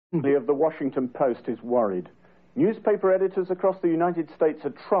of the Washington Post is worried. Newspaper editors across the United States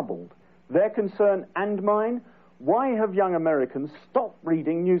are troubled. Their concern and mine: why have young Americans stopped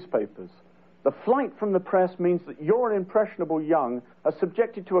reading newspapers? The flight from the press means that your impressionable young are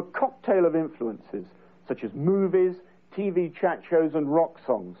subjected to a cocktail of influences, such as movies, TV chat shows, and rock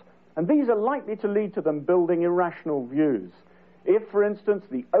songs. And these are likely to lead to them building irrational views. If, for instance,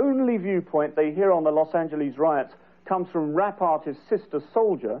 the only viewpoint they hear on the Los Angeles riots comes from rap artist Sister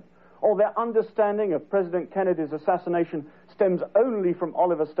Soldier, or their understanding of President Kennedy's assassination stems only from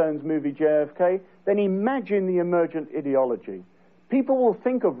Oliver Stone's movie JFK, then imagine the emergent ideology. People will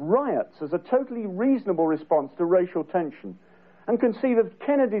think of riots as a totally reasonable response to racial tension and conceive of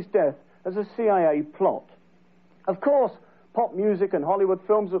Kennedy's death as a CIA plot. Of course, pop music and Hollywood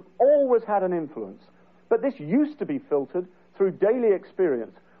films have always had an influence, but this used to be filtered through daily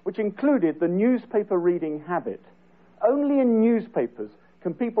experience, which included the newspaper reading habit. Only in newspapers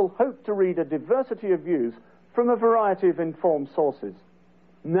can people hope to read a diversity of views from a variety of informed sources.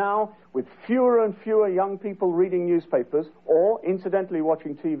 Now, with fewer and fewer young people reading newspapers or, incidentally,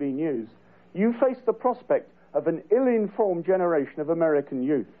 watching TV news, you face the prospect of an ill-informed generation of American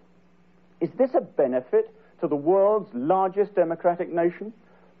youth. Is this a benefit to the world's largest democratic nation?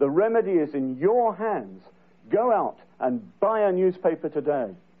 The remedy is in your hands. Go out and buy a newspaper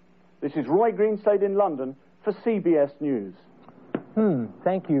today. This is Roy Greenslade in London for CBS News.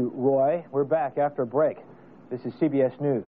 Thank you, Roy. We're back after a break. This is CBS News.